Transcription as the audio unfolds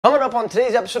Coming up on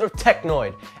today's episode of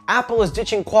Technoid, Apple is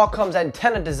ditching Qualcomm's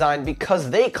antenna design because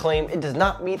they claim it does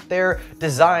not meet their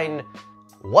design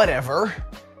whatever.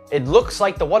 It looks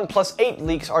like the OnePlus 8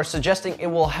 leaks are suggesting it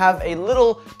will have a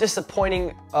little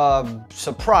disappointing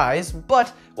surprise,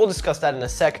 but we'll discuss that in a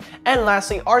sec. And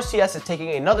lastly, RCS is taking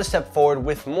another step forward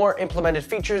with more implemented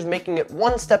features, making it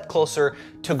one step closer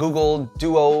to Google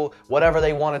Duo, whatever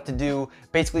they want it to do,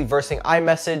 basically versing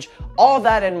iMessage. All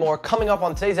that and more coming up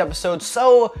on today's episode,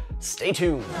 so stay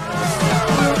tuned.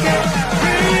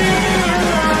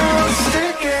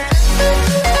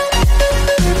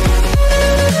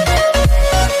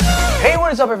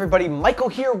 What is up everybody, Michael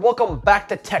here, welcome back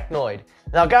to Technoid.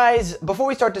 Now guys, before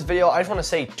we start this video, I just want to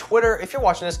say Twitter, if you're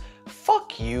watching this,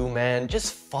 fuck you man,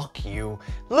 just fuck you.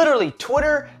 Literally,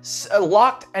 Twitter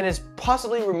locked and is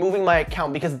possibly removing my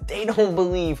account because they don't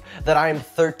believe that I am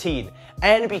 13.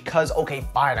 And because, okay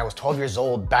fine, I was 12 years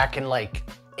old back in like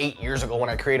 8 years ago when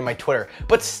I created my Twitter,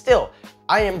 but still,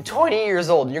 I am 20 years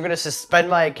old and you're gonna suspend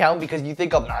my account because you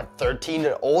think I'm not 13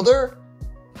 and older?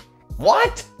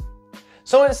 What?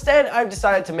 So instead, I've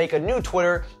decided to make a new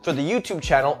Twitter for the YouTube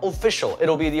channel official.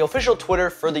 It'll be the official Twitter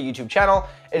for the YouTube channel.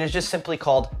 It is just simply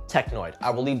called Technoid. I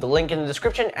will leave the link in the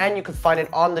description and you can find it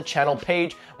on the channel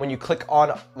page. When you click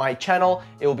on my channel,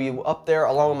 it will be up there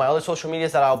along with my other social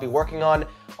medias that I'll be working on.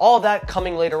 All that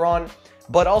coming later on.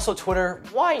 But also Twitter,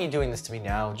 why are you doing this to me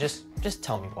now? Just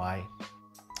tell me why.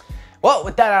 Well,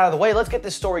 with that out of the way, let's get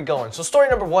this story going. So story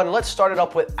number one, let's start it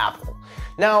up with Apple.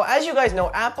 Now, as you guys know,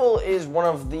 Apple is one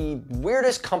of the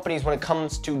weirdest companies when it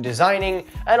comes to designing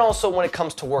and also when it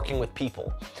comes to working with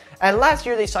people. And last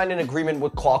year, they signed an agreement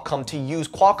with Qualcomm to use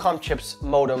Qualcomm chips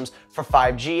modems for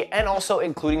 5G and also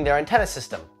including their antenna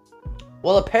system.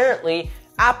 Well, apparently,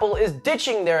 Apple is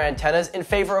ditching their antennas in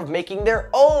favor of making their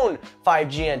own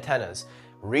 5G antennas.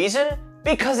 Reason?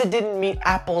 Because it didn't meet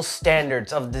Apple's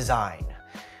standards of design.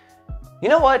 You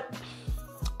know what?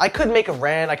 I could make a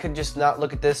rant, I could just not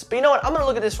look at this, but you know what? I'm gonna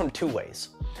look at this from two ways.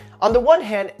 On the one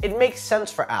hand, it makes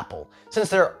sense for Apple, since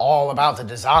they're all about the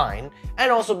design,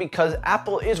 and also because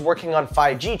Apple is working on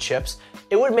 5G chips,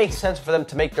 it would make sense for them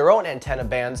to make their own antenna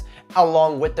bands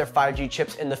along with their 5G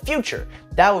chips in the future.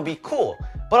 That would be cool.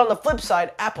 But on the flip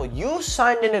side, Apple, you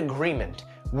signed an agreement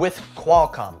with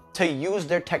Qualcomm to use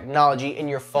their technology in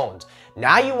your phones.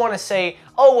 Now you wanna say,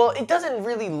 oh, well, it doesn't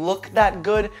really look that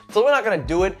good, so we're not gonna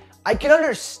do it. I can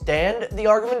understand the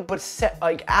argument, but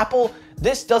like Apple,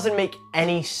 this doesn't make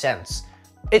any sense.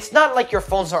 It's not like your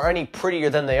phones are any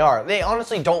prettier than they are. They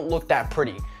honestly don't look that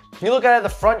pretty. You look at it at the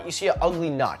front, you see an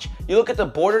ugly notch. You look at the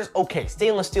borders, okay,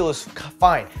 stainless steel is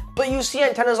fine, but you see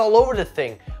antennas all over the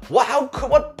thing.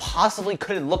 What possibly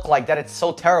could it look like that it's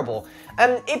so terrible?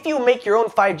 And if you make your own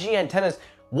 5G antennas,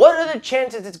 what are the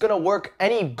chances it's gonna work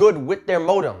any good with their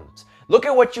modems? Look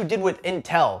at what you did with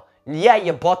Intel. Yeah,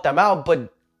 you bought them out,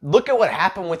 but look at what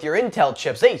happened with your Intel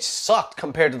chips. They sucked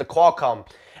compared to the Qualcomm.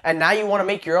 And now you want to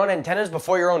make your own antennas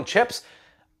before your own chips?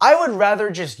 I would rather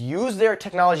just use their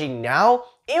technology now.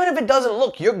 Even if it doesn't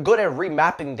look, you're good at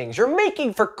remapping things. You're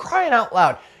making, for crying out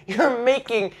loud, you're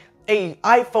making a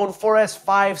iPhone 4S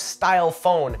 5 style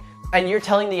phone. And you're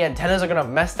telling the antennas are going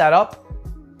to mess that up?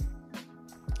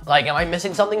 Like, am I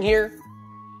missing something here?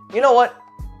 You know what?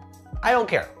 I don't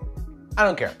care. I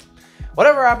don't care.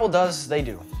 Whatever Apple does, they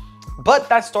do. But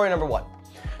that's story number one.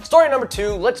 Story number two,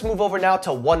 let's move over now to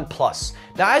OnePlus.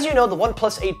 Now, as you know, the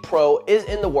OnePlus 8 Pro is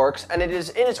in the works and it is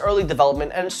in its early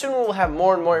development, and soon we'll have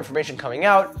more and more information coming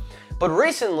out. But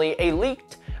recently, a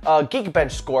leaked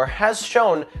Geekbench score has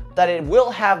shown that it will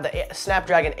have the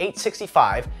Snapdragon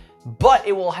 865, but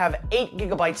it will have 8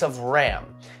 gigabytes of RAM.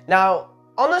 Now,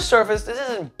 on the surface, this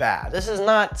isn't bad. This is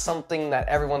not something that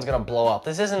everyone's gonna blow up.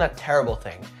 This isn't a terrible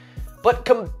thing. But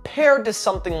compared to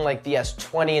something like the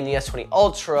S20 and the S20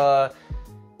 Ultra,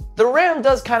 the RAM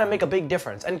does kind of make a big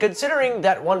difference. And considering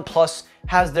that OnePlus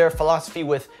has their philosophy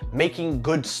with making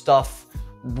good stuff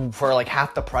for like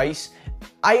half the price,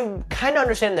 I kind of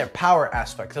understand their power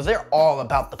aspect because they're all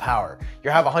about the power. You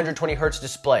have a 120 hertz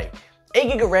display.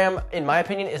 8 gig of RAM, in my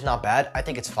opinion, is not bad. I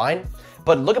think it's fine.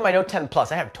 But look at my Note 10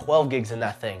 Plus. I have 12 gigs in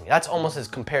that thing. That's almost as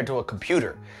compared to a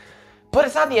computer. But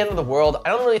it's not the end of the world. I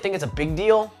don't really think it's a big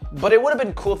deal, but it would have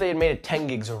been cool if they had made it 10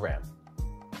 gigs of RAM.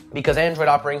 Because Android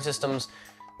operating systems,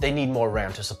 they need more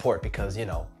RAM to support because, you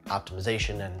know,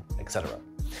 optimization and etc.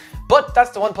 But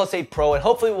that's the OnePlus 8 Pro, and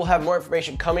hopefully we'll have more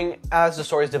information coming as the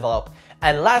stories develop.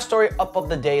 And last story up of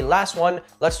the day, last one,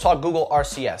 let's talk Google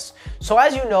RCS. So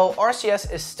as you know,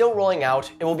 RCS is still rolling out.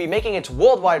 It will be making its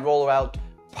worldwide rollout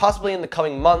possibly in the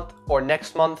coming month or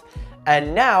next month.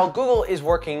 And now Google is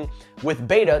working with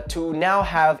beta to now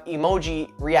have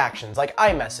emoji reactions like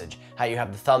iMessage, how you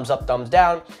have the thumbs up, thumbs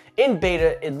down. In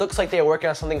beta, it looks like they are working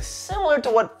on something similar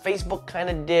to what Facebook kind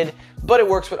of did, but it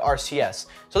works with RCS.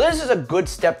 So this is a good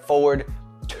step forward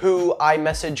to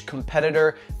iMessage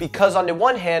competitor, because on the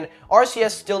one hand,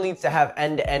 RCS still needs to have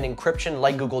end-to-end encryption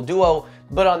like Google Duo,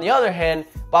 but on the other hand,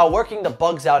 by working the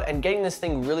bugs out and getting this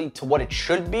thing really to what it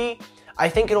should be, I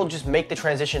think it'll just make the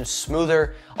transition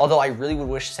smoother, although I really would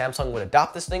wish Samsung would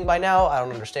adopt this thing by now. I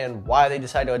don't understand why they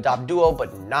decided to adopt Duo,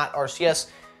 but not RCS.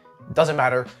 Doesn't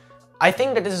matter. I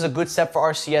think that this is a good step for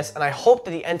RCS, and I hope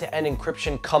that the end-to-end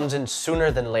encryption comes in sooner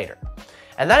than later.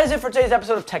 And that is it for today's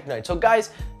episode of Tech Night. So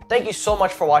guys, thank you so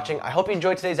much for watching. I hope you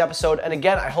enjoyed today's episode, and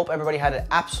again, I hope everybody had an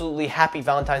absolutely happy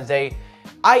Valentine's Day.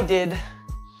 I did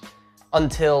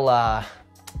until last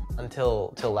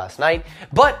night,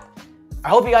 but I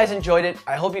hope you guys enjoyed it.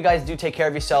 I hope you guys do take care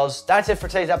of yourselves. That's it for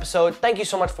today's episode. Thank you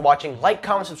so much for watching. Like,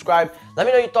 comment, subscribe. Let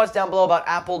me know your thoughts down below about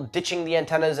Apple ditching the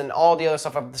antennas and all the other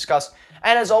stuff I've discussed.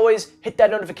 And as always, hit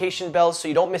that notification bell so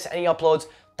you don't miss any uploads.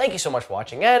 Thank you so much for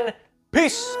watching, and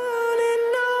peace!